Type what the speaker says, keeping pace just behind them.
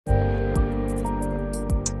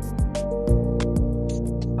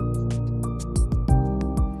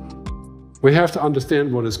We have to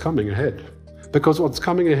understand what is coming ahead, because what's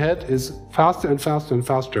coming ahead is faster and faster and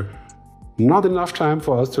faster. Not enough time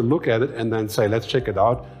for us to look at it and then say, let's check it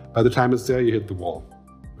out. By the time it's there, you hit the wall.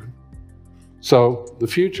 So the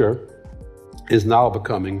future is now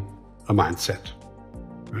becoming a mindset,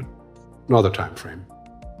 right? Another time frame.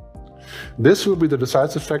 This will be the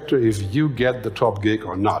decisive factor if you get the top gig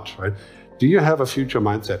or not, right? Do you have a future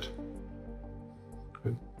mindset?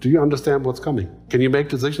 Do you understand what's coming? Can you make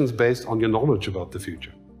decisions based on your knowledge about the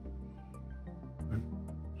future?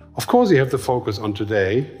 Of course, you have to focus on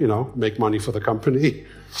today, make money for the company,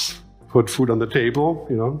 put food on the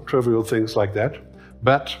table, trivial things like that.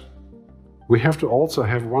 But we have to also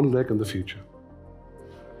have one leg in the future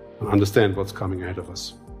and understand what's coming ahead of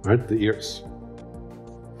us, right? The ears.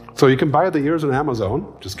 So you can buy the ears on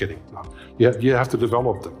Amazon. Just kidding. No. You have to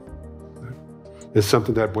develop them. Right? It's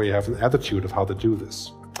something that we have an attitude of how to do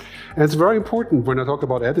this. And it's very important when I talk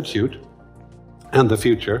about attitude and the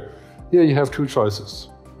future. Yeah, you have two choices.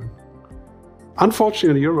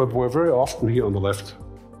 Unfortunately, in Europe, we're very often here on the left.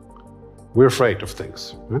 We're afraid of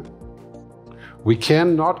things. Right? We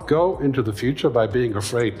cannot go into the future by being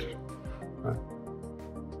afraid. Right?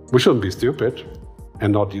 We shouldn't be stupid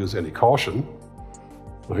and not use any caution.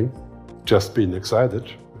 Right? Just being excited.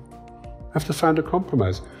 Have to find a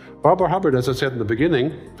compromise. Barbara Hubbard, as I said in the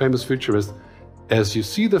beginning, famous futurist, as you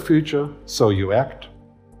see the future, so you act.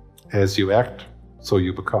 As you act, so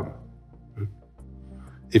you become.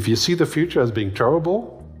 If you see the future as being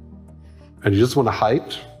terrible and you just want to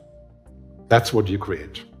hide, that's what you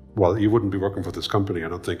create. Well, you wouldn't be working for this company, I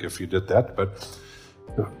don't think, if you did that, but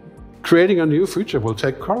creating a new future will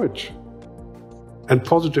take courage and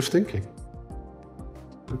positive thinking.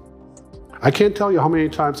 I can't tell you how many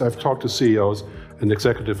times I've talked to CEOs and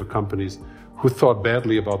executives of companies who thought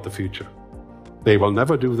badly about the future. They will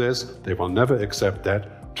never do this, they will never accept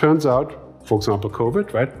that. Turns out, for example,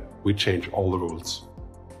 COVID, right? We change all the rules.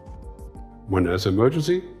 When there's an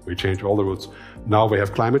emergency, we change all the rules. Now we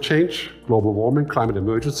have climate change, global warming, climate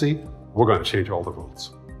emergency, we're going to change all the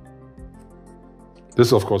rules. This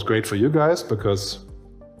is of course great for you guys because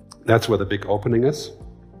that's where the big opening is.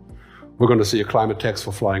 We're going to see a climate tax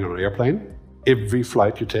for flying on an airplane. Every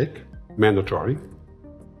flight you take, mandatory.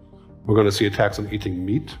 We're going to see a tax on eating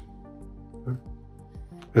meat.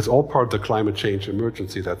 It's all part of the climate change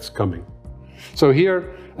emergency that's coming. So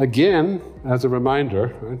here, again, as a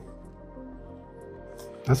reminder, right,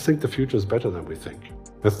 let's think the future is better than we think.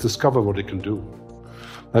 Let's discover what it can do.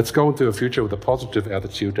 Let's go into a future with a positive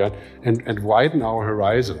attitude and widen our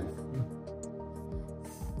horizon.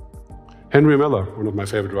 Henry Miller, one of my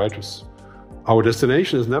favorite writers, our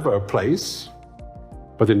destination is never a place,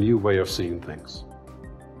 but a new way of seeing things.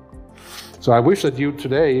 So I wish that you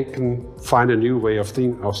today can find a new way of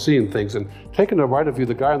seeing things. And taking a right of view,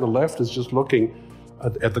 the guy on the left is just looking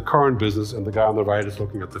at the current business and the guy on the right is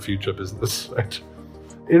looking at the future business. Right?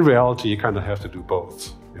 In reality, you kind of have to do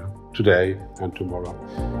both, today and tomorrow.